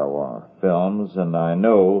the Star Wars films, and I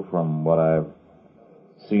know from what I've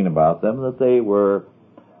seen about them that they were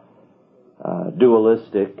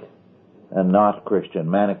dualistic and not Christian,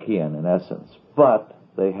 Manichaean in essence. But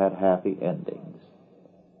they had happy endings.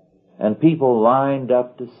 And people lined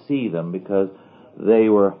up to see them because they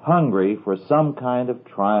were hungry for some kind of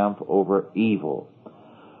triumph over evil.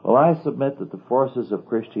 Well, I submit that the forces of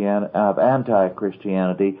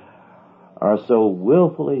anti-Christianity are so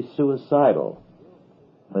willfully suicidal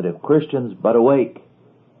that if Christians but awake,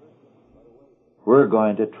 we're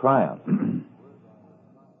going to triumph.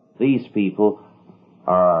 These people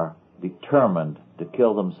are determined to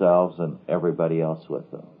kill themselves and everybody else with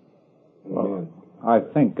them. Well, I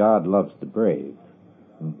think God loves the brave.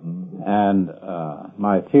 And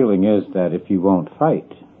my feeling is that if you won't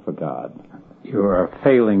fight for God, you are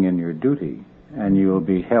failing in your duty, and you will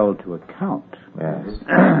be held to account. Yes.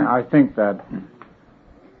 I think that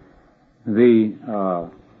the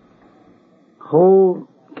whole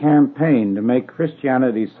campaign to make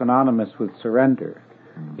Christianity synonymous with surrender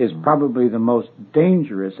is probably the most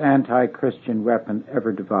dangerous anti-Christian weapon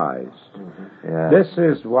ever devised. Yes. This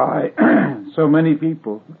is why so many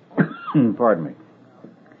people, pardon me,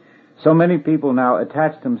 so many people now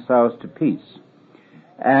attach themselves to peace,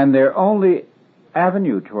 and their only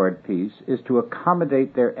avenue toward peace is to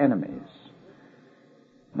accommodate their enemies.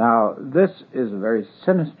 Now, this is a very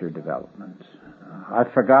sinister development.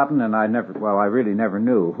 I've forgotten, and I really never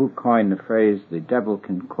knew who coined the phrase, "the devil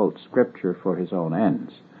can quote scripture for his own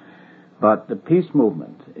ends." But the peace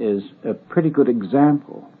movement is a pretty good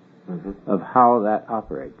example of how that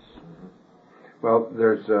operates. Well,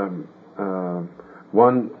 there's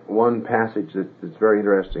one passage that's very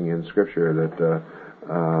interesting in Scripture that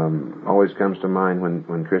always comes to mind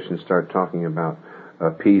when Christians start talking about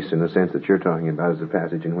peace in the sense that you're talking about, is a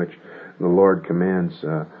passage in which the Lord commands,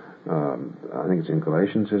 I think it's in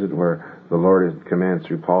Galatians, is it, where the Lord commands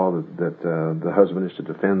through Paul that the husband is to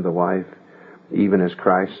defend the wife even as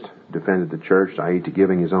Christ defended the church, i.e. to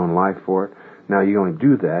giving his own life for it. Now, you only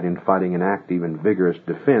do that in fighting an active and vigorous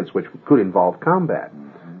defense, which could involve combat,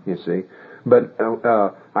 you see. But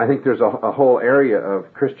I think there's a whole area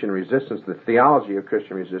of Christian resistance. The theology of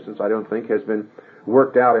Christian resistance, I don't think, has been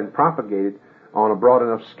worked out and propagated on a broad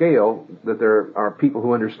enough scale that there are people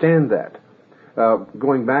who understand that.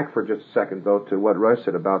 Going back for just a second, though, to what Roy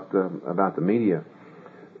said about the media,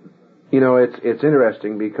 you know, it's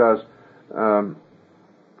interesting because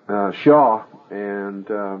Shaw and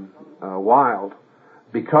wild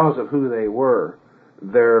because of who they were.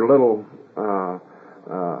 Their little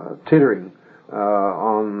tittering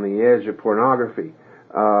on the edge of pornography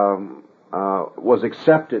was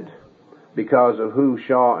accepted because of who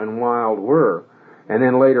Shaw and Wilde were. And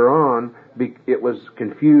then later on, it was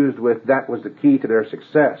confused with that was the key to their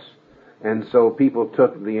success. And so people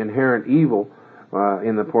took the inherent evil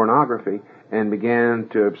in the pornography and began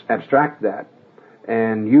to abstract that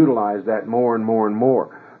and utilize that more and more and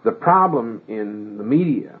more. The problem in the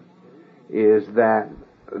media is that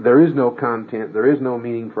there is no content, there is no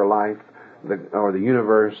meaning for life or the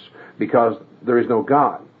universe because there is no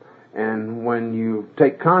God. And when you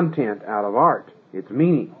take content out of art, it's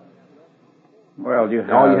meaning. Well, all you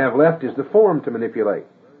have left is the form to manipulate.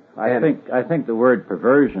 I think the word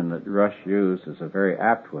perversion that Rush used is a very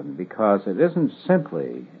apt one, because it isn't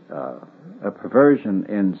simply a perversion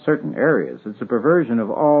in certain areas. It's a perversion of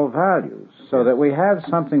all values, so that we have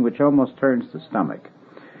something which almost turns the stomach.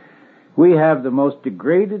 We have the most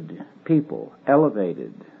degraded people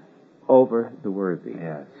elevated over the worthy.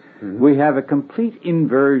 Yes. Mm-hmm. We have a complete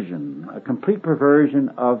inversion, a complete perversion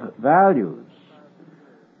of values.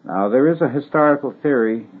 Now, there is a historical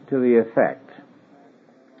theory to the effect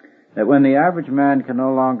that when the average man can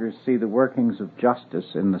no longer see the workings of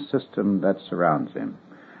justice in the system that surrounds him,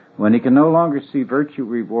 when he can no longer see virtue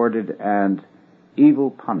rewarded and evil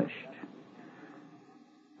punished,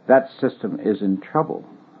 that system is in trouble,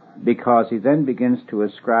 because he then begins to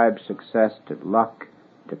ascribe success to luck,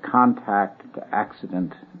 to contact, to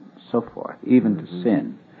accident, so forth, even to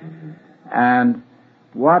sin. And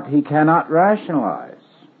what he cannot rationalize,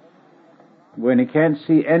 when he can't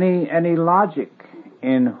see any logic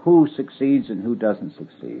in who succeeds and who doesn't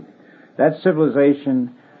succeed, that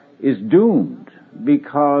civilization is doomed,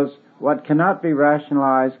 because what cannot be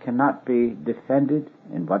rationalized cannot be defended,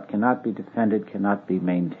 and what cannot be defended cannot be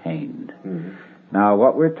maintained. Mm-hmm. Now,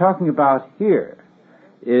 what we're talking about here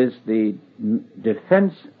is the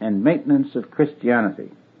defense and maintenance of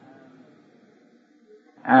Christianity.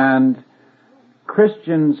 And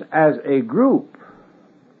Christians as a group,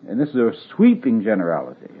 and this is a sweeping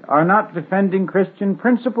generality, are not defending Christian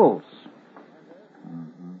principles.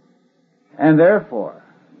 Mm-hmm. And therefore,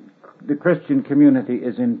 the Christian community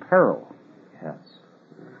is in peril. Yes.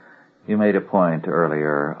 You made a point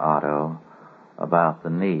earlier, Otto, about the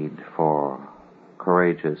need for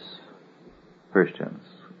courageous Christians,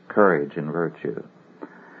 courage and virtue,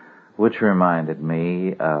 which reminded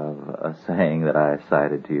me of a saying that I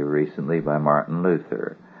cited to you recently by Martin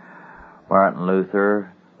Luther. Martin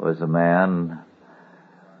Luther was a man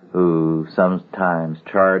who sometimes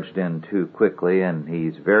charged in too quickly, and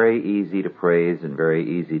he's very easy to praise and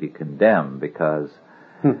very easy to condemn because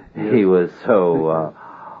he was so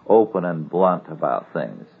open and blunt about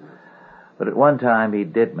things. But at one time he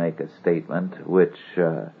did make a statement which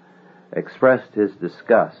expressed his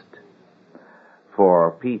disgust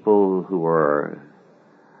for people who were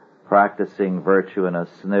practicing virtue in a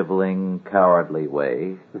sniveling, cowardly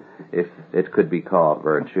way, if it could be called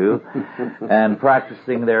virtue, and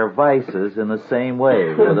practicing their vices in the same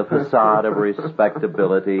way, with a facade of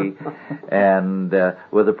respectability and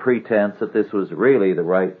with a pretense that this was really the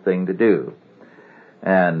right thing to do.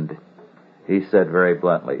 And he said very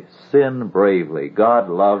bluntly, "Sin bravely. God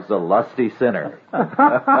loves a lusty sinner."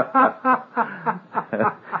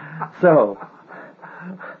 So,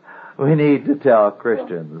 we need to tell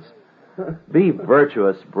Christians, be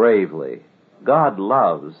virtuous bravely. God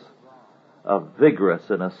loves a vigorous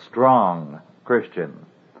and a strong Christian,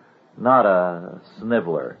 not a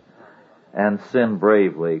sniveler. And sin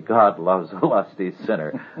bravely. God loves a lusty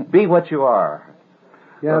sinner. Be what you are.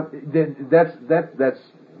 Yeah, that's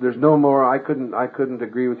there's no more. I couldn't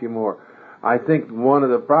agree with you more. I think one of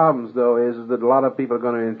the problems, though, is that a lot of people are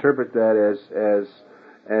going to interpret that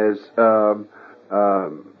as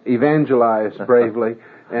evangelize bravely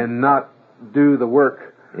and not do the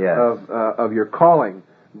work of your calling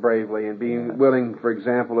bravely, and being willing, for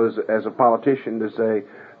example, as a politician, to say,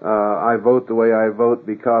 I vote the way I vote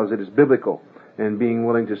because it is biblical, and being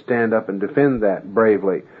willing to stand up and defend that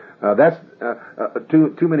bravely. That's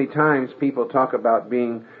too many times people talk about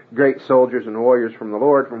being great soldiers and warriors from the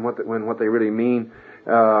Lord, when what they really mean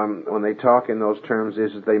when they talk in those terms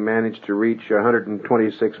is that they managed to reach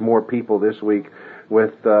 126 more people this week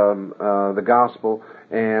with the gospel,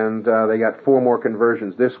 and they got 4 more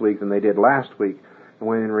conversions this week than they did last week,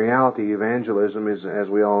 when in reality evangelism is, as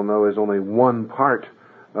we all know, is only one part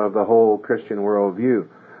of the whole Christian worldview.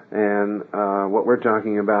 And what we're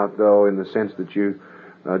talking about, though, in the sense that you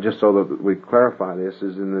just so that we clarify this,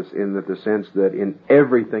 is in the sense that in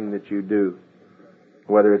everything that you do,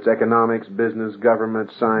 whether it's economics, business,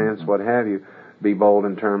 government, science, what have you. Be bold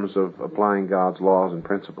in terms of applying God's laws and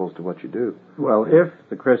principles to what you do. Well, if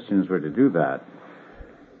the Christians were to do that,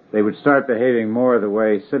 they would start behaving more the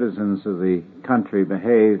way citizens of the country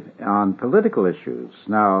behave on political issues.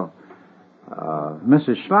 Now,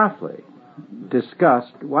 Mrs. Schlafly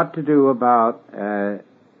discussed what to do about a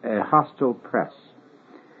hostile press.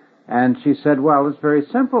 And she said, well, it's very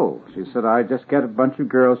simple. She said, I just get a bunch of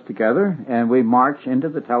girls together and we march into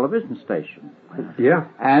the television station. Yeah.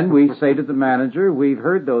 And we say to the manager, we've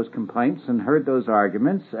heard those complaints and heard those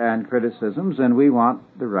arguments and criticisms, and we want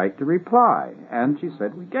the right to reply. And she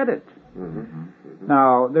said, we get it. Mm-hmm.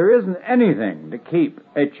 Now, there isn't anything to keep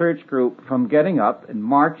a church group from getting up and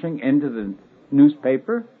marching into the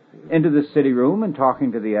newspaper, into the city room and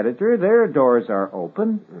talking to the editor. Their doors are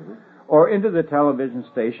open. Mm-hmm. Or into the television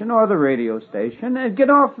station or the radio station and get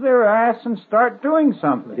off their ass and start doing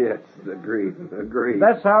something. Yes, agreed.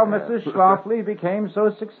 That's how Mrs. Schlafly became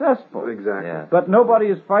so successful. Exactly. Yeah. But nobody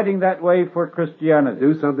is fighting that way for Christianity.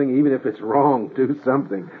 Do something, even if it's wrong, do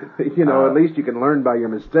something. At least you can learn by your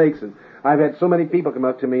mistakes. And I've had so many people come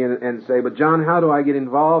up to me and say, but John, how do I get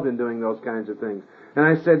involved in doing those kinds of things? And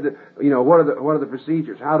I said, what are the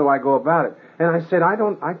procedures? How do I go about it? And I said, I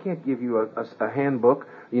can't give you a handbook.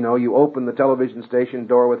 You open the television station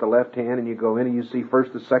door with the left hand and you go in and you see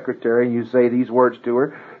first the secretary and you say these words to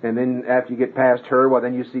her. And then after you get past her, well,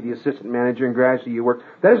 then you see the assistant manager and gradually you work.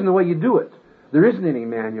 That isn't the way you do it. There isn't any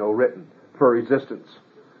manual written for resistance.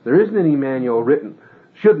 There isn't any manual written,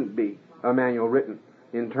 shouldn't be a manual written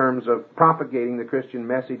in terms of propagating the Christian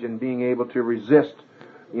message and being able to resist,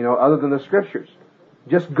 other than the Scriptures.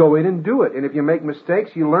 Just go in and do it. And if you make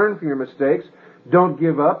mistakes, you learn from your mistakes. Don't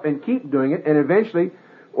give up and keep doing it. And eventually,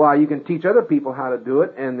 you can teach other people how to do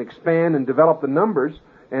it and expand and develop the numbers,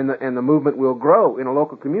 and the movement will grow in a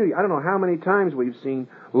local community. I don't know how many times we've seen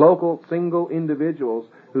local single individuals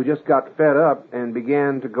who just got fed up and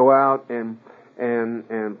began to go out and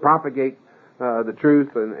propagate the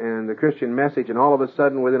truth and the Christian message, and all of a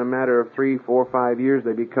sudden, within a matter of 3, 4, 5 years,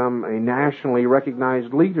 they become a nationally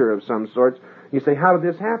recognized leader of some sorts. You say, how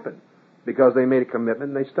did this happen? Because they made a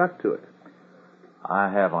commitment and they stuck to it. I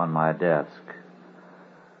have on my desk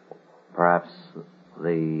perhaps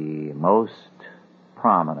the most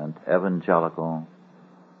prominent evangelical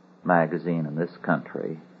magazine in this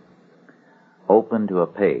country, open to a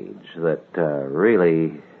page that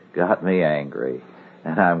really got me angry,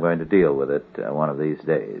 and I'm going to deal with it one of these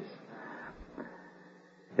days.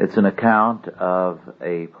 It's an account of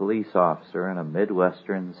a police officer in a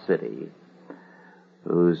Midwestern city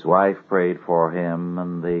whose wife prayed for him,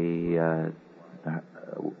 and the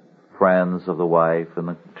friends of the wife and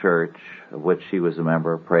the church of which he was a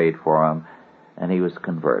member prayed for him, and he was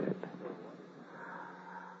converted.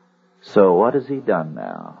 So what has he done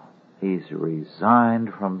now? He's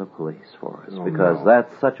resigned from the police force because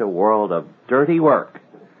that's such a world of dirty work.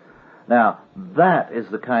 Now, that is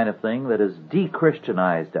the kind of thing that has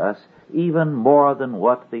de-Christianized us even more than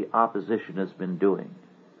what the opposition has been doing.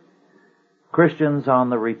 Christians on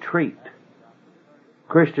the retreat,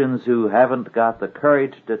 Christians who haven't got the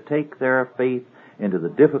courage to take their faith into the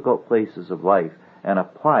difficult places of life and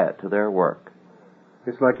apply it to their work.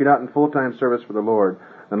 It's like you're not in full-time service for the Lord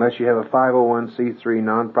unless you have a 501c3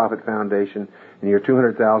 nonprofit foundation and you're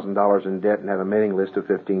 $200,000 in debt and have a mailing list of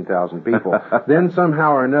 15,000 people. Then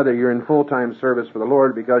somehow or another you're in full-time service for the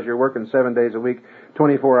Lord because you're working 7 days a week,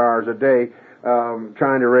 24 hours a day,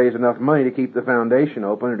 trying to raise enough money to keep the foundation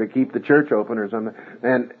open or to keep the church open or something.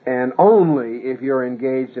 And only if you're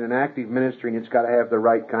engaged in an active ministry and it's got to have the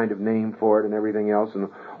right kind of name for it and everything else and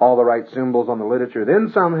all the right symbols on the literature, then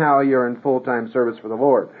somehow you're in full-time service for the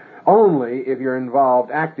Lord. Only if you're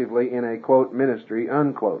involved actively in a, quote, ministry,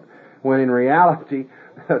 unquote. When in reality,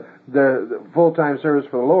 the full-time service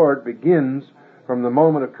for the Lord begins from the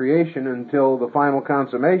moment of creation until the final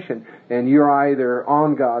consummation, and you're either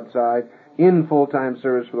on God's side in full-time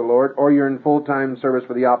service for the Lord, or you're in full-time service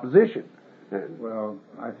for the opposition. Well,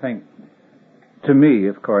 I think, to me,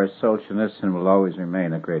 of course, Solzhenitsyn will always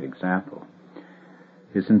remain a great example.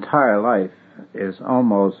 His entire life is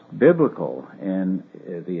almost biblical in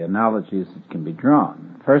the analogies that can be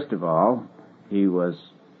drawn. First of all, he was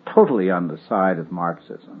totally on the side of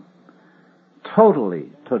Marxism,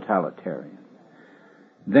 totally totalitarian.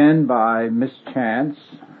 Then, by mischance,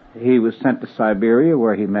 he was sent to Siberia,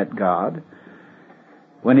 where he met God.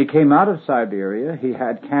 When he came out of Siberia, he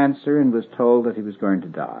had cancer and was told that he was going to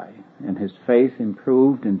die. And his faith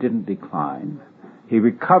improved and didn't decline. He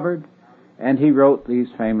recovered, and he wrote these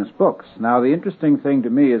famous books. Now, the interesting thing to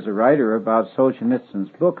me as a writer about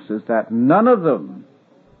Solzhenitsyn's books is that none of them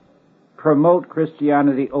promote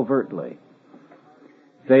Christianity overtly.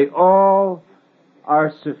 They all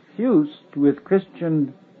are suffused with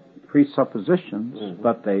Christian presuppositions,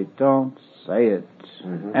 but they don't say it.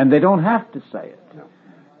 And they don't have to say it. No.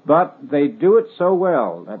 But they do it so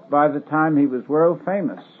well that by the time he was world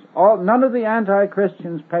famous, none of the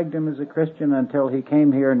anti-Christians pegged him as a Christian until he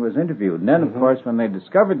came here and was interviewed. And then, of course, when they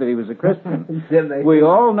discovered that he was a Christian, we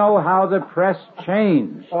all know how the press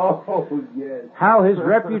changed. Oh, yes. How his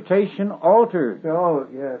reputation altered. Oh,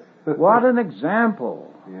 yes. What an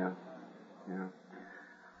example. Yeah. Yeah.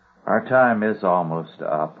 Our time is almost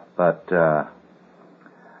up, but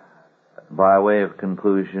by way of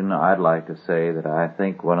conclusion, I'd like to say that I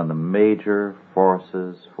think one of the major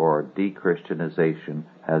forces for de-Christianization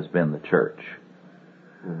has been the church.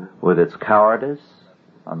 With its cowardice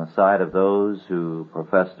on the side of those who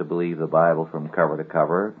profess to believe the Bible from cover to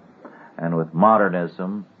cover, and with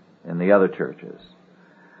modernism in the other churches.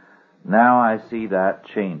 Now I see that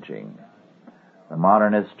changing. The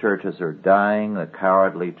modernist churches are dying, the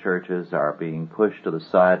cowardly churches are being pushed to the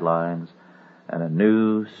sidelines, and a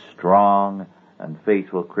new, strong, and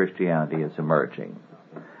faithful Christianity is emerging.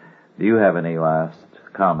 Do you have any last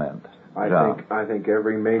comment, John? I think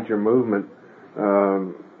every major movement,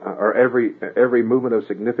 or every movement of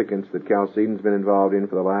significance that Chalcedon's been involved in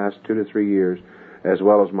for the last 2 to 3 years, as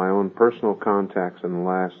well as my own personal contacts in the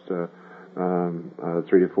last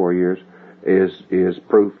 3 to 4 years, is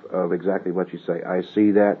proof of exactly what you say. I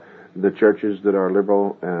see that the churches that are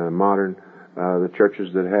liberal, modern, the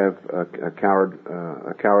churches that have a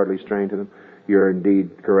cowardly strain to them, you're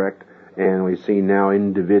indeed correct. And we see now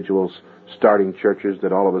individuals starting churches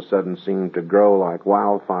that all of a sudden seem to grow like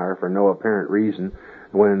wildfire for no apparent reason,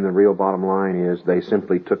 when the real bottom line is they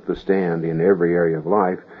simply took the stand in every area of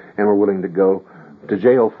life and were willing to go to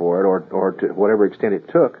jail for it, or to whatever extent it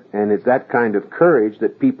took. And it's that kind of courage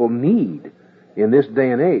that people need in this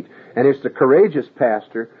day and age. And it's the courageous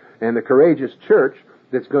pastor and the courageous church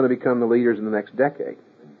that's going to become the leaders in the next decade.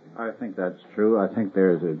 I think that's true. I think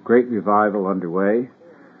there's a great revival underway.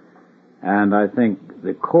 And I think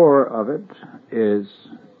the core of it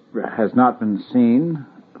has not been seen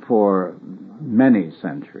for many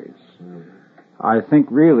centuries. I think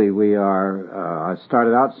really we are, I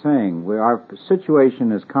started out saying, our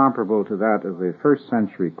situation is comparable to that of the first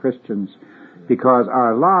century Christians because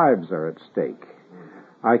our lives are at stake.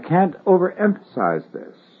 I can't overemphasize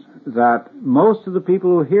this, that most of the people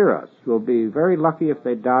who hear us will be very lucky if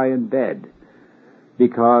they die in bed,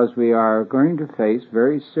 because we are going to face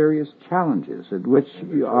very serious challenges at which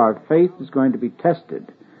our faith is going to be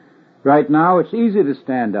tested. Right now, it's easy to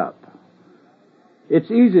stand up. It's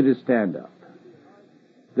easy to stand up.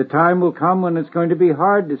 The time will come when it's going to be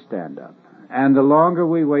hard to stand up. And the longer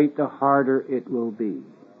we wait, the harder it will be.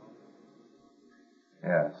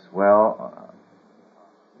 Yes, well,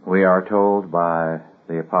 we are told by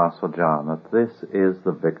the Apostle John that this is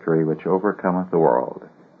the victory which overcometh the world,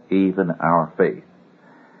 even our faith.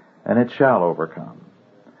 And it shall overcome.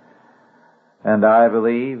 And I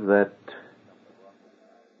believe that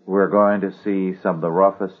we're going to see some of the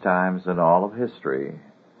roughest times in all of history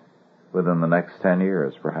within the next 10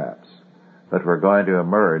 years, perhaps. But we're going to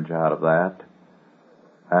emerge out of that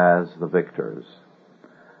as the victors.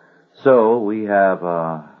 So we have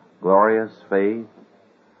a glorious faith,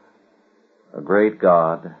 a great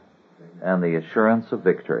God, and the assurance of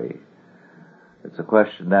victory. It's a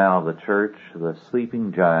question now of the church, the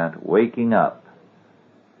sleeping giant, waking up.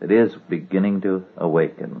 It is beginning to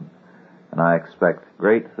awaken, and I expect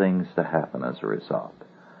great things to happen as a result.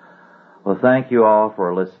 Well, thank you all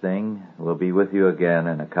for listening. We'll be with you again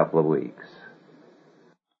in a couple of weeks.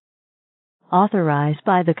 Authorized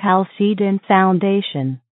by the Chalcedon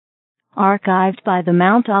Foundation. Archived by the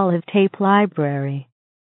Mount Olive Tape Library.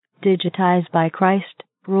 Digitized by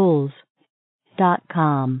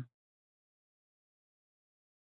ChristRules.com.